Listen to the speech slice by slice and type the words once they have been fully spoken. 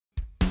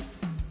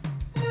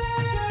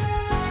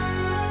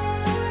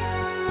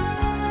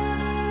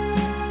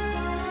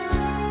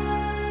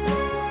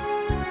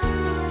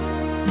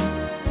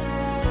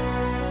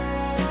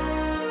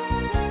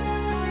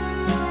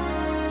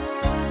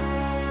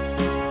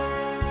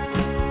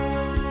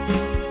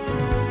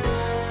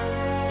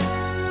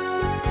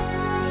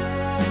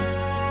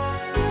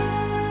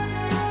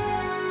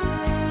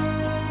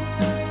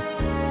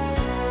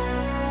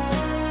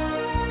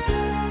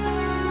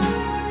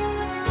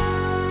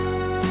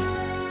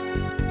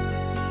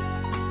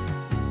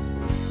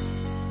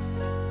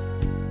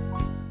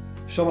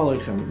Shalom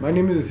Aleichem. My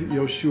name is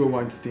Yoshua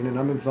Weinstein, and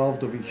I'm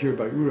involved over here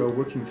by Oorah,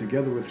 working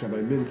together with Rabbi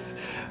Mintz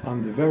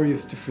on the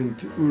various different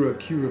Oorah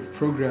Kiruv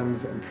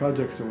programs and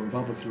projects that we're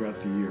involved with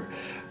throughout the year.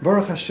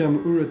 Baruch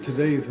Hashem, Oorah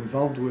today is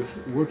involved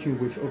with working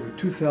with over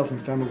 2,000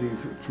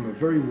 families from a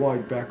very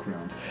wide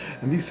background.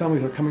 And these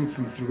families are coming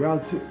from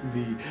throughout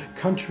the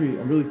country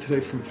and really today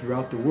from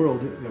throughout the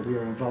world that we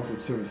are involved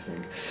with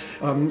servicing.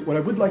 What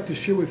I would like to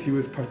share with you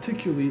is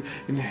particularly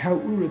in how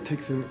Oorah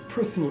takes a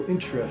personal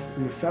interest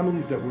in the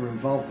families that we're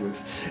involved with,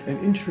 an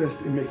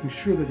interest in making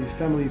sure that these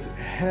families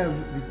have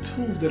the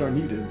tools that are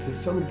needed to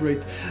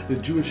celebrate the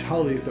Jewish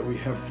holidays that we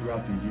have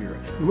throughout the year.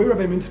 The way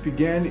Rabbi Mintz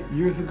began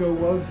years ago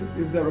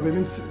is that Rabbi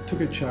Mintz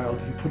took a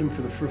child, he put him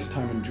for the first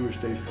time in Jewish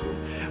day school.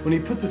 When he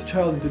put this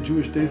child into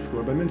Jewish day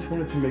school, Rabbi Mintz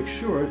wanted to make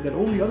sure that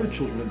all the other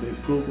children in day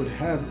school would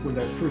have, when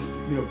that first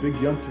big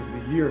yunt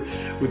of the year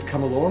would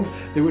come along,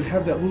 they would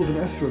have that lulav and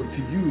esrog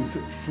to use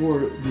for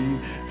the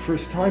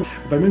first time.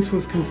 Rabbi Mintz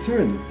was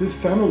concerned, this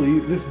family,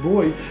 this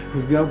boy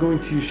who's now going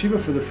to yeshiva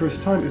for the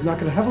first time is not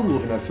going to have a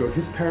lulav and esrog.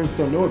 His parents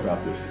don't know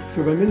about this.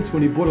 So Rabbi Mintz,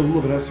 when he bought a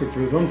lulav and esrog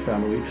for his own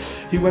family,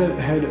 he went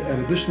ahead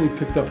and additionally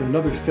picked up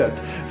another set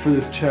for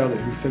this child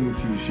that he was sending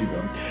to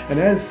yeshiva. And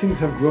as things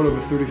have grown over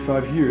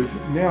 35 years,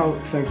 now,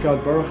 thank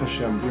God, Baruch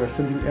Hashem, we are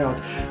sending out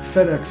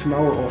FedEx from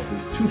our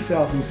office,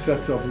 2,000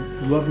 sets of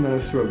lulav and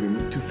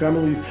esrogim to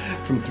families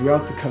from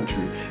throughout the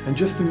country. And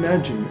just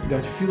imagine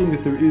that feeling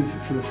that there is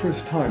for the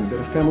first time, that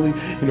a family,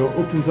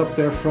 opens up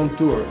their front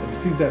door and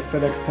sees that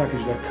FedEx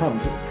package that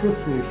comes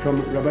personally from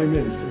Rabbi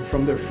Mintz and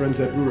from their friends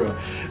at Oorah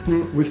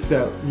with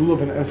that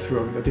lulav and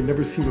esrog that they've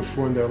never seen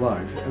before in their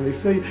lives. And they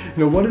say,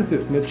 what is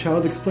this? And the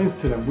child explains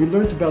to them, we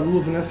learned about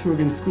lulav and esrog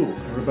in school.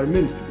 And Rabbi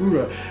Mintz,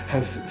 Oorah,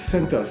 has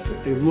sent us a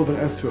lulav and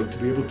esrog to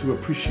be able to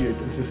appreciate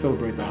and to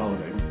celebrate the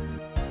holiday.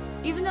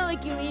 Even though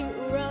you leave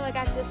Oorah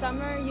after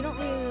summer, you don't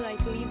really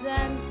leave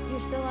them.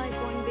 You're still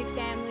one big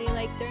family.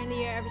 During the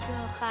year, every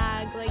single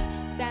chag.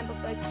 Example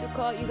for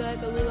Sukkot, you got a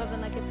lulav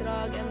and a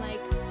trog, and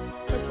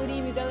for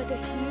Purim, you got a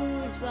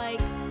huge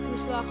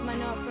mishloach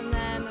manot from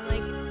them.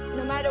 And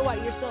no matter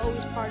what, you're still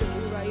always part of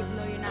Oorah, even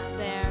though you're not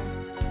there.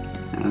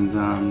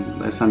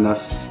 And they send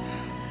us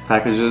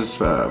packages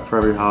for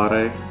every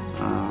holiday.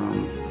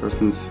 For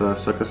instance,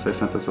 Sukkot, they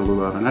sent us a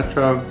lulav and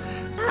etrog.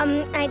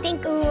 I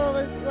think Oorah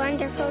was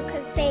wonderful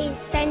because they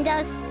send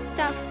us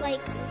stuff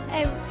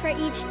for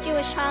each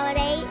Jewish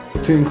holiday.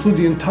 To include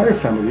the entire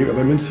family,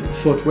 Rabbi Mintz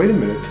thought, wait a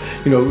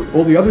minute,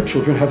 all the other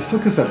children have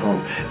sukkahs at home.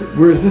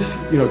 Where is this,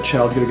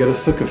 child going to get a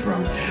sukkah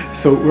from?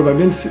 So what Rabbi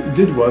Mintz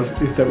did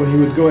is that when he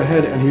would go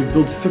ahead and he would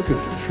build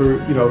sukkahs for,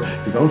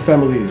 his own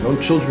family, his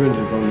own children,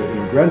 his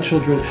own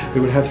grandchildren, they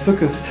would have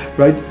sukkahs,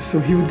 right? So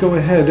he would go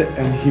ahead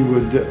and he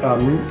would,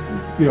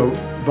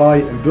 buy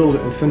and build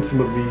and send some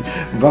of the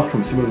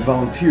bachrim, some of the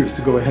volunteers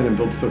to go ahead and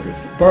build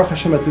sukkahs. Baruch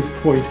Hashem, at this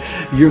point,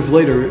 years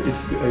later,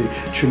 it's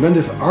a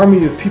tremendous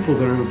army of people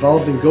that are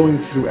involved in going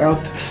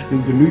throughout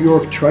the New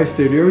York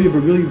tri-state area, but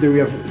really we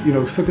have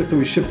sukkahs that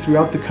we ship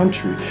throughout the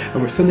country,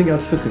 and we're sending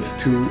out sukkahs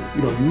to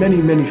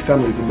many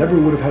families that never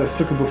would have had a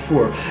sukkah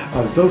before,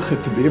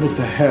 zochet to be able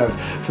to have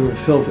for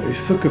themselves a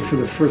sukkah for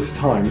the first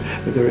time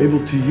that they're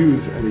able to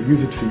use, and they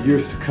use it for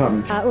years to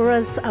come.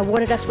 Oorah's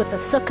awarded us with a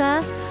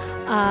sukkah.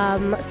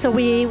 So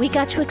we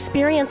got to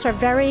experience our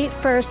very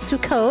first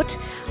Sukkot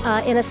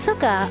in a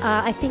sukkah.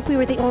 I think we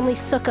were the only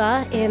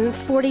sukkah in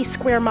 40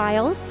 square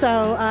miles,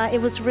 so it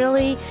was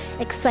really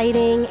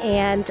exciting,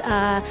 and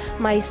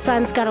my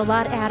sons got a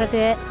lot out of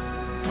it.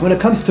 When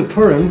it comes to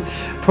Purim,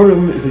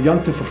 Purim is a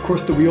yontif, of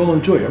course, that we all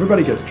enjoy.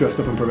 Everybody gets dressed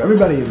up in Purim.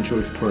 Everybody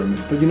enjoys Purim.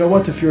 But you know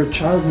what? If you're a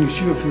child in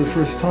yeshiva for the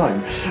first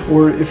time,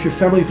 or if your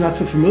family's not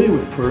so familiar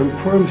with Purim,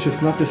 Purim is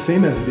just not the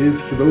same as it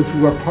is for those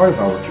who are part of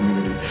our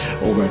community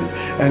already.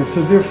 And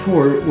so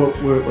therefore, what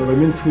Rabbi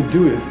Mintz would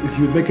do is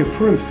he would make a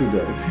Purim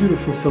Suda, a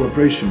beautiful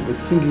celebration with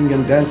singing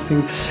and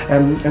dancing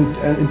and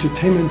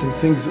entertainment and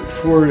things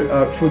for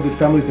the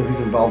families that he's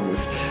involved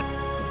with.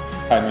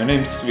 Hi, my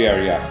name is Tzvi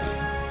Ariafi.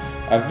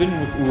 I've been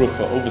with Oorah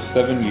for over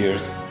 7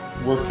 years,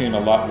 working a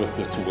lot with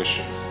the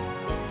tuitions.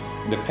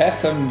 In the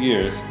past 7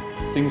 years,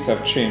 things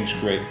have changed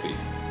greatly.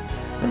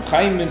 When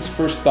Chaim Mintz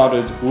first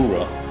started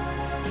Oorah,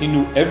 he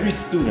knew every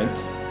student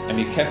and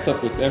he kept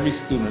up with every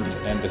student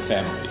and the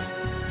family.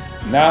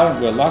 Now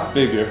we're a lot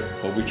bigger,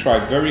 but we try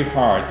very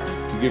hard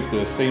to give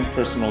the same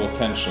personal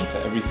attention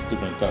to every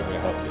student that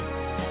we're helping.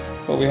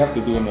 But we have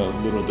to do it in a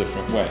little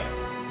different way.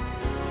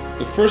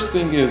 The first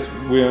thing is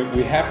we're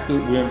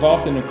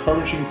involved in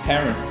encouraging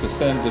parents to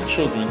send the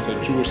children to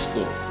a Jewish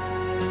school.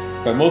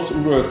 By most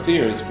Oorah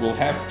affairs, we'll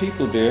have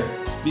people there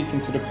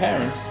speaking to the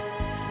parents,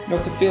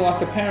 to feel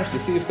out the parents, to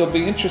see if they'll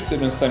be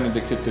interested in sending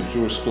the kid to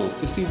Jewish schools,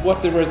 to see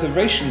what the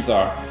reservations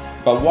are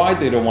about why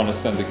they don't want to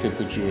send the kid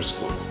to Jewish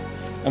schools.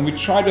 And we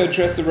try to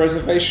address the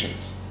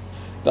reservations.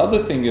 The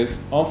other thing is,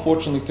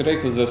 unfortunately today,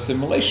 because of the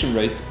assimilation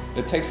rate,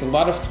 it takes a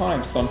lot of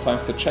time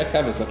sometimes to check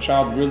out is a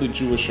child really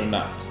Jewish or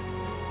not.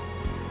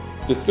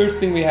 The third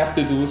thing we have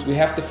to do is we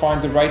have to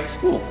find the right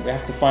school. We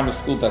have to find a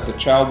school that the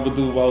child will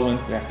do well in.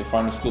 We have to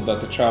find a school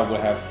that the child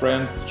will have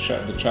friends,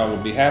 the child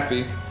will be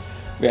happy.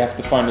 We have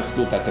to find a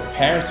school that the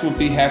parents will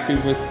be happy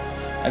with,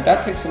 and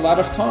that takes a lot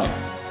of time.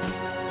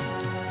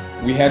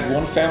 We had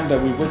one family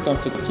that we worked on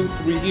for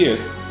 2-3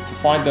 years to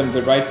find them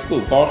the right school.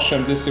 Baruch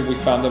Hashem, this year we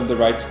found them the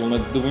right school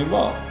and they're doing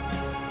well.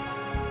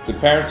 The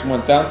parents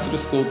went down to the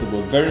school, they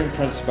were very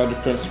impressed by the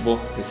principal,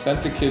 they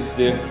sent the kids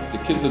there, the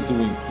kids are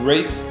doing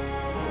great,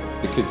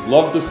 the kids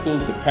love the school,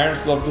 the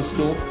parents love the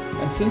school,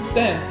 and since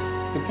then,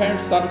 the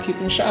parents started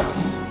keeping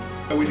Shabbos.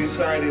 We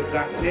decided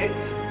that's it,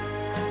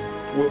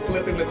 we're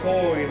flipping the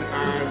coin,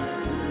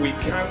 and we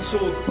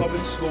cancelled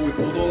public school, we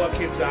pulled all our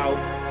kids out,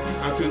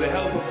 and through the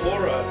help of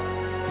Oorah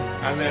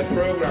and their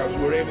programs,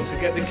 we're able to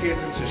get the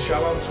kids into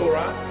Shalom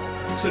Torah.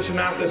 Such an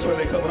atlas when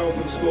they come home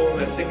from school and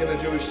they're singing the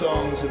Jewish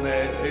songs, and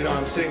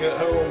I'm sitting at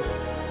home,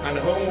 and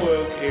the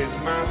homework is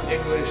math,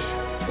 English,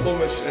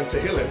 Chumash, and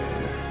Tehillim.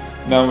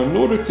 Now, in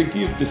order to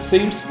give the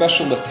same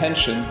special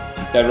attention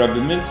that Rabbi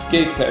Mintz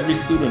gave to every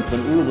student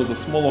when Oorah was a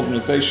small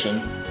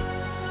organization,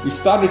 we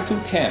started 2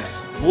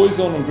 camps, Boys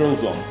Zone and Girls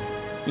Zone.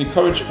 We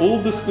encourage all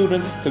the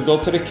students to go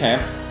to the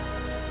camp.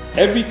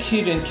 Every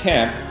kid in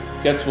camp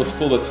gets what's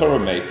called a Torah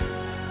mate,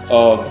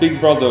 a big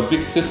brother, a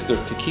big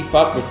sister to keep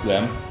up with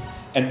them.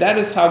 And that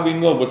is how we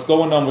know what's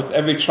going on with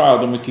every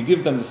child, and we can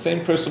give them the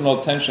same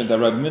personal attention that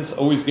Rabbi Mintz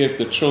always gave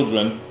the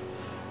children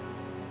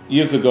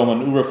years ago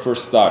when Oorah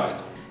first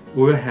started.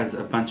 Oorah has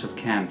a bunch of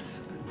camps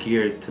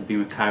geared to be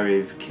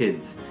Makarev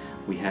kids.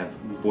 We have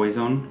Boy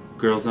Zone,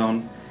 Girl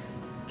Zone,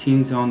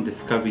 Teen Zone,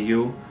 Discover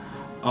You,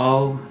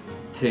 all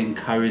to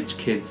encourage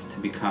kids to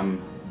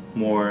become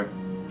more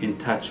in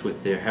touch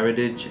with their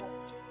heritage.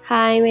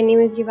 Hi, my name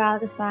is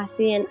Yuval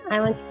Gaslassi, and I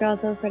went to Girl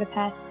Zone for the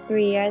past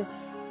 3 years,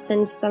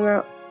 since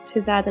summer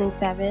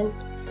 2007,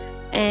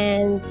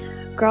 and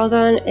Girl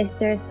Zone is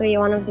seriously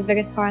one of the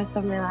biggest parts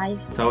of my life.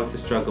 It's always a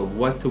struggle.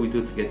 What do we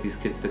do to get these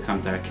kids to come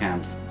to our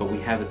camps? But we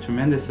have a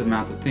tremendous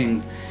amount of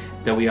things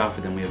that we offer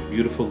them. We have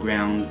beautiful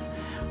grounds,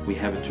 we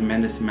have a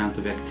tremendous amount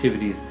of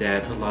activities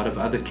that a lot of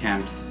other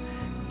camps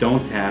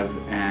don't have,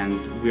 and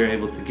we're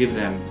able to give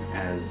them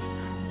as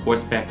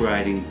horseback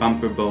riding,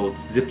 bumper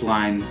boats, zip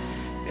line,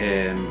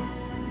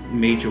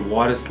 major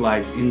water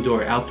slides,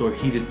 indoor, outdoor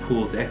heated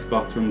pools,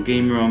 Xbox room,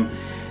 game room.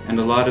 And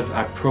a lot of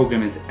our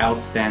program is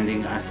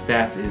outstanding. Our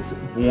staff is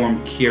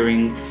warm,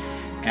 caring,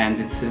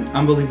 and it's an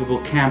unbelievable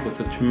camp with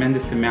a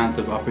tremendous amount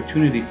of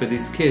opportunity for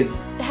these kids.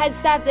 The head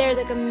staff there is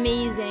like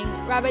amazing.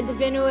 Rabbi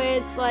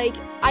Davinowitz, like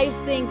I used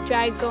to think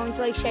drag going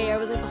to like Sheyer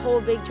was like a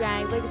whole big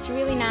drag. Like it's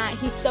really not.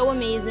 He's so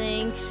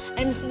amazing.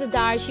 And Mrs.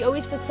 Adar, she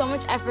always puts so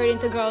much effort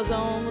into Girl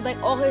Zone with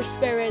like all her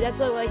spirit. That's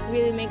what like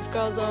really makes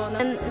Girl Zone.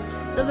 And it's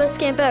the best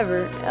camp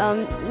ever.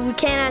 We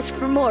can't ask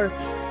for more.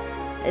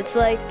 It's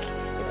like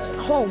it's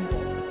home.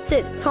 That's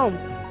it. It's home.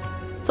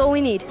 That's all we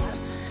need.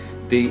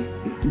 They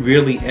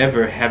rarely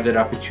ever have that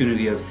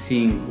opportunity of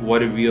seeing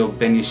what a real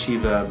Ben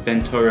Yeshiva, Ben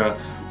Torah,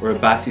 or a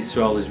Bas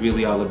Yisrael is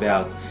really all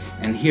about.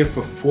 And here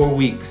for 4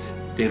 weeks,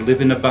 they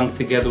live in a bunk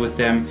together with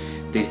them.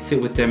 They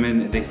sit with them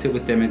in davening. They sit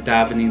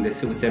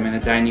with them in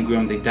a dining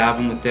room. They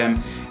daven with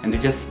them, and they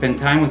just spend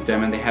time with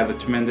them. And they have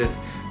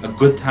a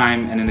good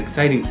time and an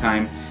exciting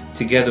time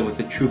together with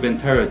a true Ben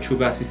Torah, true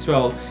Bas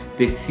Yisrael.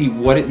 They see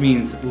what it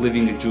means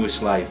living a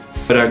Jewish life.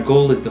 But our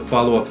goal is to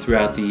follow up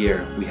throughout the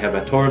year. We have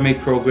a Torah Mate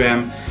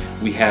program.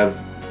 We have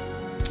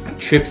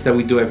trips that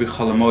we do every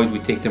Chol Hamoed. We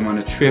take them on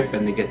a trip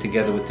and they get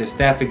together with their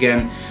staff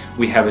again.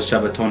 We have a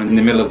Shabbaton in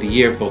the middle of the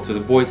year, both for the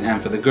boys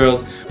and for the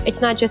girls.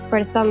 It's not just for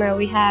the summer.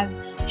 We have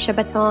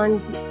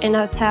Shabbatons in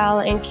a hotel,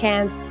 in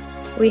camp.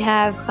 We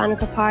have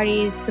Hanukkah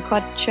parties,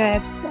 Sukkot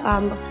trips,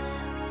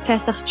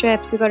 Pesach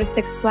trips. We go to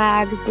Six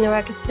Flags, New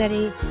York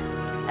City.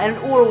 And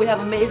in Oorah we have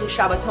amazing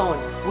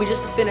Shabbatons. We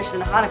just finished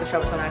in Hanukkah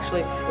Shabbaton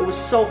actually. It was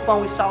so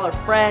fun. We saw our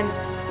friends.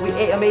 We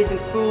ate amazing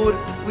food.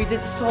 We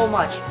did so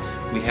much.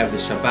 We have the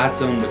Shabbat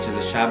Zone, which is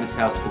a Shabbos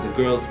house for the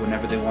girls.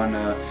 Whenever they want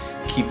to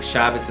keep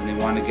Shabbos and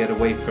they want to get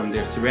away from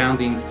their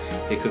surroundings,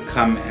 they could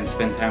come and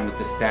spend time with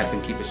the staff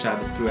and keep a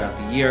Shabbos throughout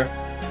the year.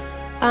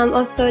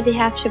 Also, they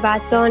have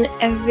Shabbat Zone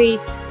every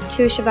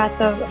 2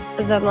 Shabbats of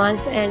the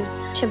month, and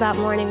Shabbat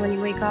morning when you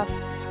wake up,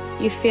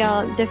 you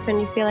feel different.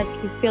 You feel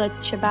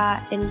it's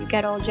Shabbat, and you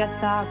get all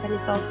dressed up, and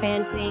it's all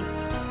fancy,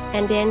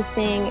 and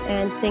dancing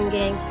and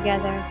singing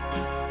together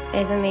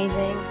is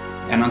amazing.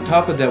 And on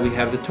top of that, we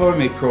have the Torah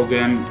Mate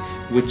program,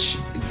 which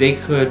they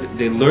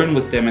learn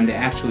with them, and they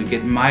actually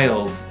get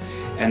miles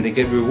and they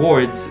get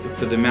rewards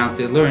for the amount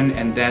they learn,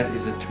 and that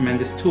is a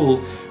tremendous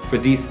tool for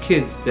these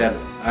kids that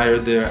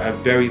either are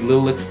very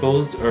little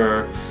exposed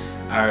or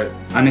are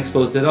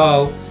unexposed at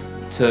all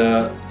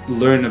to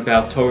learn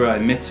about Torah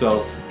and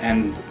mitzvahs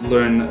and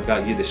learn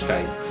about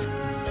Yiddishkeit.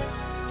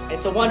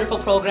 It's a wonderful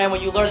program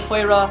where you learn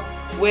Torah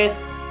with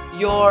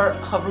your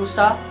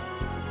Havrusa,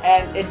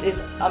 and it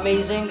is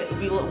amazing.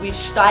 We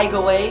steig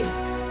away.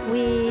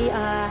 We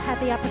had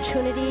the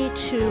opportunity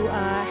to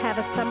have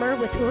a summer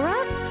with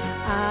Oorah,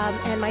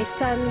 and my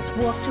sons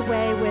walked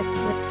away with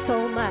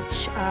so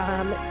much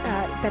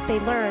that they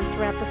learned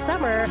throughout the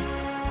summer.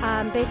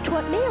 They've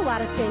taught me a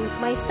lot of things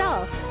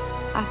myself.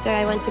 After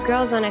I went to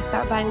Girl Zone, I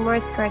started buying more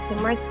skirts, and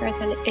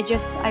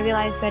I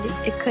realized that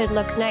it could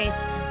look nice,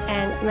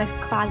 and my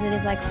closet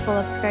is like full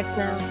of skirts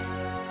now,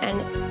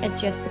 and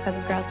it's just because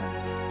of Girls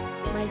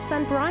Up. My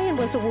son Brian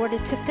was awarded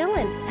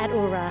tefillin at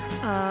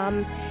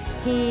Oorah.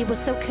 He was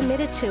so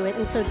committed to it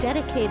and so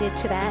dedicated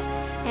to that,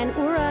 and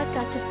Oorah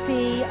got to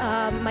see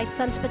my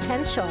son's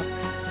potential.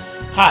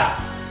 Hi,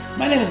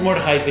 my name is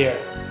Mordechai Beer.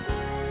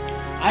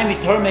 I'm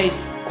the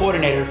Torah-Mates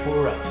coordinator for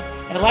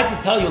Oorah, and I'd like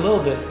to tell you a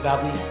little bit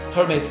about the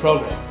Torah-Mates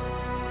program.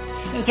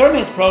 In the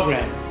Torah-Mates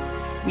program,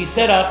 we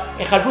set up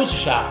a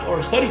Chavrusa, or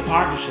a study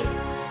partnership,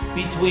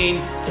 between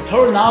a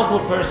Torah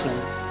knowledgeable person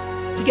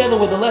together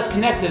with a less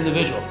connected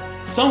individual.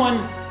 Someone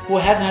who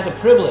hasn't had the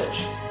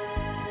privilege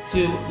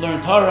to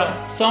learn Torah,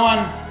 someone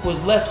who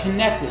is less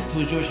connected to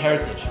his Jewish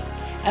heritage.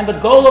 And the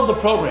goal of the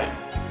program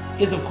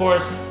is, of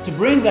course, to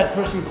bring that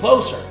person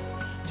closer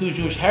to his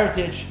Jewish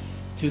heritage,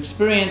 to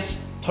experience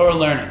Torah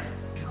learning.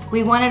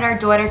 We wanted our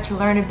daughter to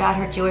learn about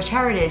her Jewish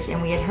heritage, and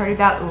we had heard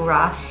about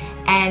Oorah,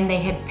 and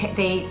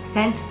they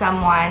sent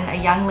someone,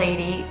 a young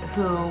lady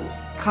who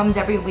comes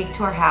every week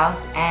to our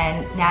house,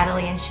 and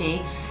Natalie and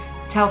she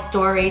tell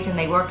stories, and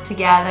they work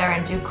together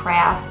and do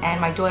crafts, and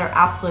my daughter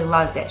absolutely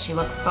loves it. She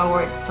looks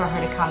forward for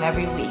her to come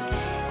every week,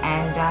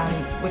 and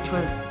which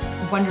was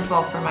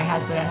wonderful for my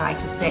husband and I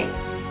to see.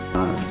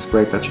 It's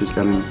great that she's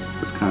getting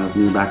this kind of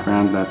new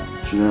background that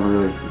she never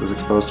really was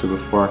exposed to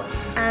before.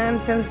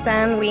 And since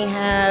then we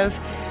have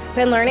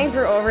been learning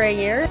for over a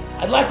year.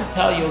 I'd like to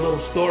tell you a little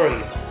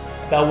story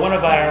about one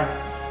of our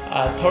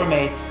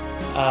Torah-Mates,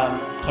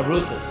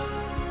 Chavrusas.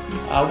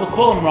 We'll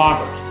call him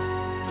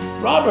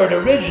Robert. Robert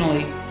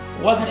originally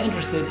wasn't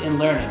interested in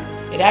learning.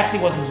 It actually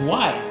was his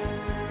wife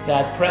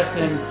that pressed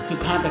him to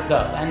contact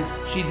us, and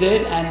she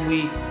did, and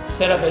we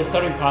set up a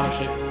studying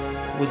partnership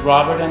with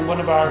Robert and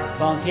one of our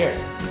volunteers.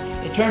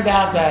 It turned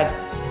out that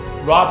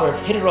Robert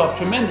hit it off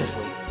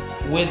tremendously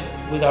with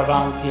our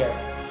volunteer,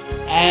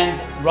 and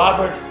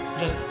Robert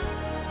just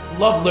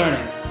loved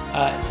learning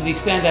to the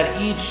extent that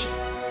each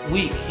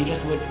week he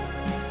just would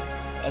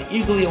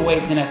eagerly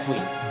await the next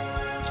week.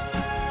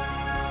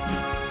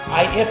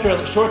 After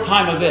a short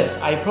time of this,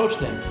 I approached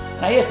him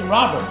and I asked him,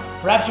 Robert,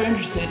 perhaps you're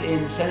interested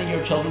in sending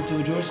your children to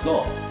a Jewish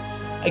school?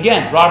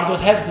 Again, Robert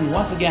was hesitant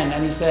once again,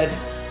 and he said,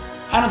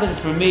 I don't think it's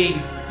for me.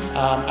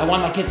 I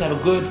want my kids to have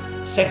a good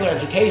secular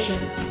education.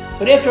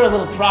 But after a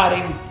little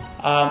prodding,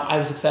 I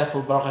was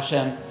successful, Baruch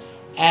Hashem.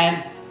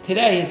 And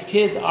today his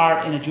kids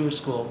are in a Jewish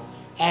school.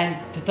 And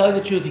to tell you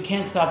the truth, he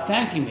can't stop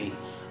thanking me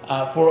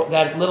for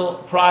that little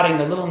prodding,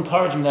 that little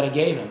encouragement that I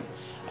gave him.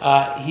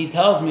 He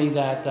tells me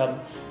that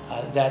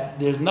that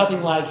there's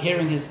nothing like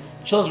hearing his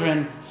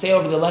children say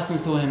over the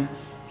lessons to him,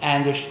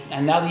 and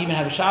now they even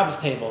have a Shabbos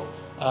table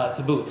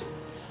to boot.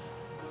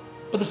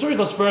 But the story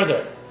goes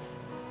further.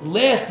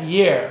 Last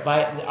year,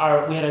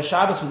 we had a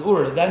Shabbos with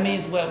Oorah. That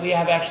means we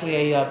have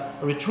actually a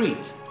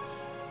retreat,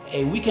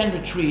 a weekend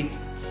retreat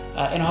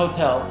in a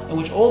hotel in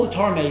which all the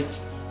Torah-Mates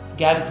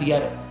gathered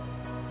together.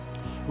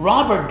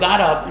 Robert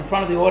got up in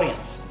front of the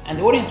audience, and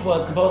the audience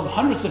was composed of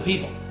hundreds of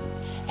people.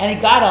 And he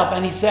got up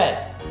and he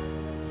said,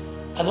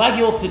 I'd like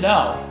you all to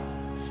know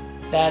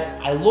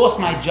that I lost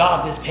my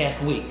job this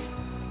past week.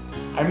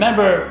 I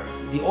remember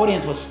the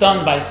audience was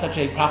stunned by such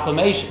a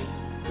proclamation.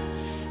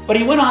 But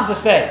he went on to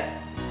say,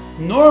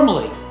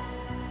 normally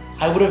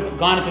I would have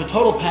gone into a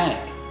total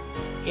panic.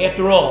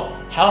 After all,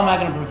 how am I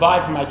going to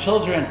provide for my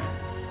children?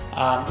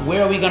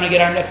 Where are we going to get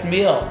our next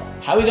meal?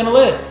 How are we going to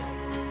live?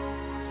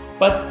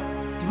 But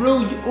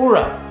through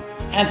Oorah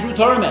and through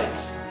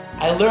Torah-Mates,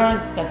 I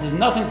learned that there's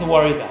nothing to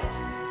worry about.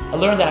 I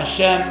learned that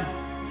Hashem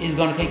is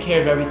going to take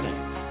care of everything.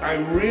 I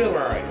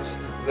realized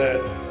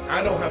that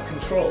I don't have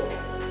control.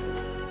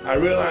 I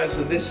realized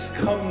that this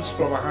comes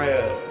from a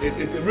higher,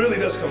 it really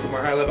does come from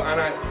a higher level, and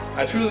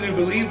I truly do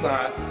believe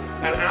that.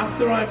 And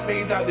after I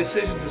made that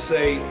decision to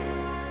say,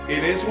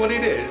 it is what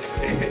it is,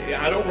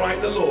 I don't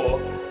write the law,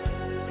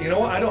 you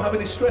know what, I don't have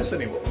any stress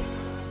anymore.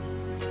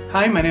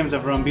 Hi, my name is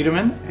Avram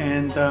Biederman,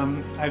 and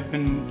I've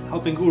been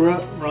helping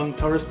Oorah run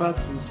Torah Spot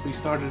since we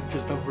started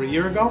just over a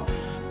year ago.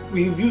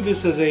 We view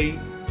this as a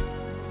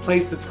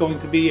place that's going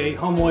to be a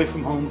home away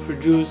from home for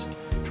Jews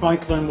trying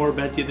to learn more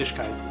about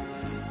Yiddishkeit.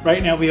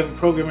 Right now we have a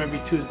program every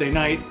Tuesday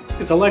night.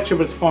 It's a lecture,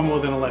 but it's far more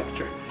than a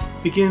lecture.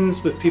 It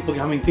begins with people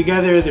coming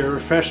together, there are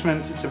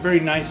refreshments, it's a very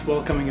nice,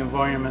 welcoming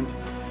environment.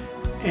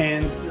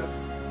 And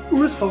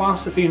Oorah's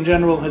philosophy in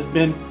general has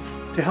been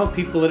to help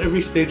people at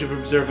every stage of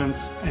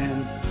observance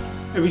and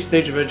every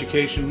stage of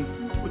education,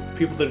 with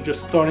people that are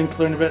just starting to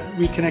learn about,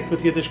 reconnect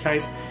with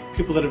Yiddishkeit,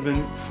 people that have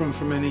been from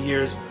for many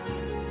years,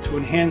 to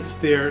enhance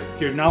their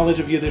knowledge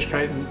of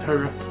Yiddishkeit and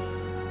Torah.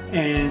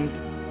 And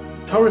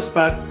Torah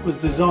Spot was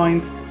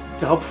designed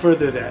to help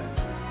further that.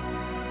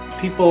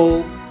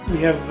 People, we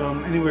have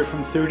anywhere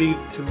from 30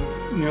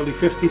 to nearly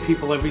 50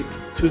 people every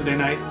Tuesday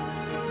night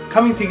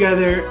coming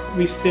together.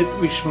 We sit,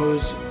 we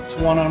schmooze. It's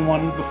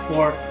one-on-one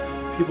before.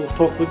 People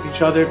talk with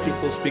each other.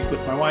 People speak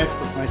with my wife,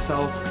 with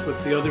myself,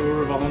 with the other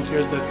Oorah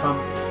volunteers that come.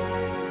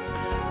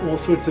 All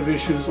sorts of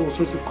issues, all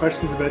sorts of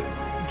questions about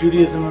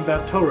Judaism,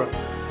 about Torah.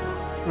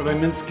 Rabbi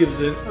Mintz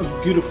gives a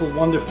beautiful,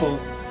 wonderful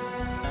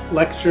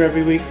lecture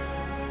every week.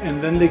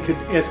 and then they could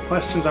ask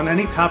questions on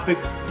any topic,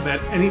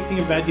 about anything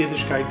about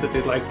Yiddishkeit that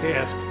they'd like to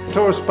ask.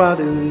 Torah Spot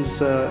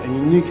is a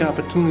unique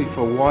opportunity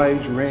for a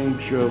wide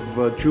range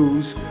of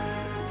Jews,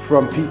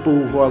 from people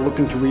who are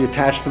looking to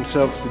reattach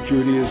themselves to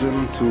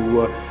Judaism,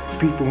 to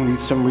people who need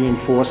some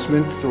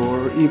reinforcement,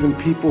 or even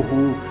people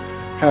who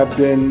have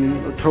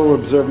been Torah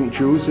observant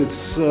Jews.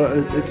 It's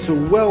a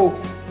well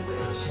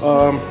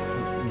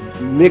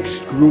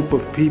mixed group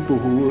of people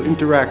who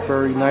interact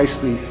very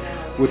nicely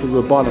with the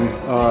Rabbanim.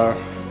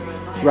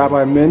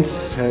 Rabbi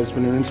Mintz has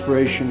been an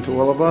inspiration to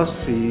all of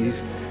us.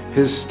 His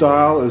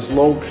style is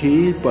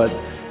low-key, but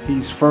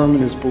he's firm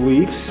in his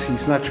beliefs.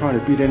 He's not trying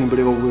to beat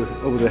anybody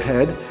over the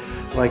head.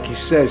 Like he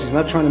says, he's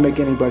not trying to make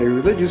anybody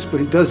religious, but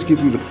he does give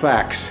you the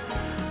facts.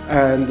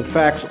 And the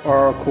facts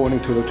are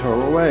according to the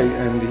Torah way.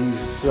 And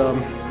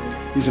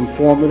he's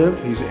informative,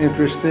 he's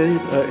interesting,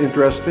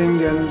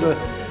 and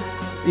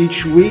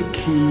each week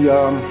he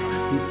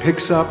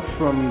picks up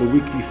from the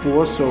week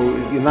before, so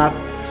you're not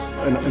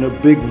in a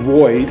big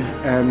void.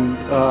 And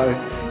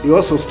he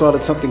also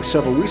started something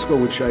several weeks ago,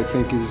 which I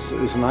think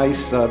is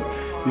nice.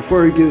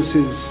 Before he gives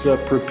his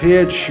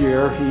prepared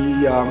share,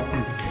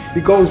 he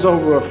goes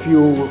over a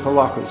few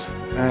halakhas,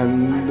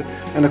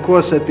 and of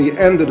course at the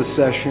end of the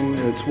session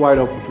it's wide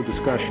open for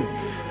discussion,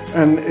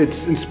 and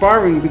it's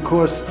inspiring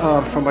because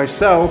for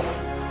myself,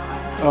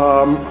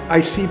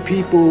 I see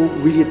people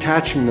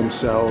reattaching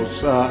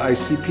themselves. I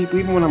see people,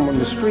 even when I'm on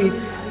the street,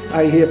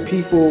 I hear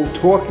people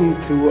talking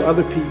to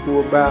other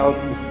people about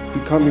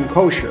becoming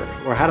kosher,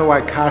 or how do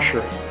I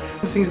kasher.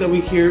 The things that we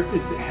hear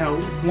is how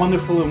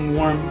wonderful and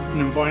warm an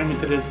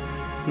environment it is.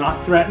 It's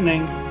not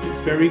threatening, it's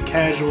very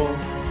casual,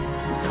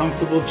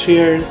 comfortable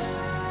chairs,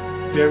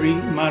 very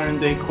modern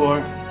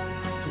decor,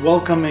 it's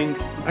welcoming.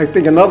 I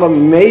think another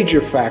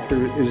major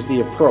factor is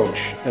the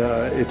approach.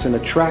 It's an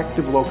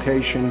attractive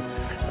location.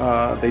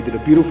 They did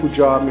a beautiful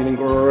job, meaning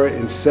Oorah,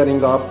 in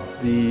setting up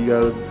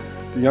the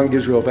Young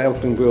Israel of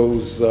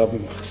Elktonville's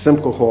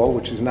Simcha Hall,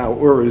 which is now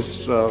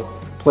Oorah's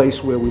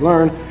place where we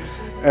learn.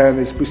 And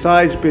it's,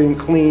 besides being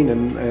clean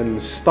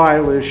and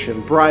stylish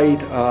and bright,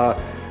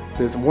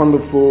 there's a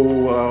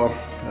wonderful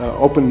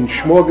open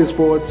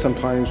smorgasbord,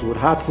 sometimes with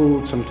hot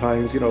food,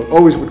 sometimes,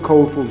 always with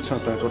cold food,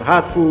 sometimes with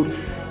hot food.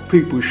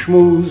 People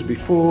schmooze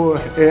before,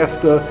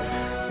 after.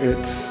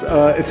 It's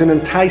an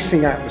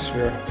enticing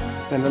atmosphere.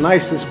 And the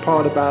nicest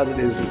part about it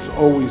is it's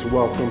always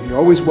welcome. You're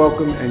always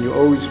welcome, and you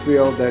always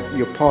feel that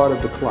you're part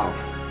of the cloud.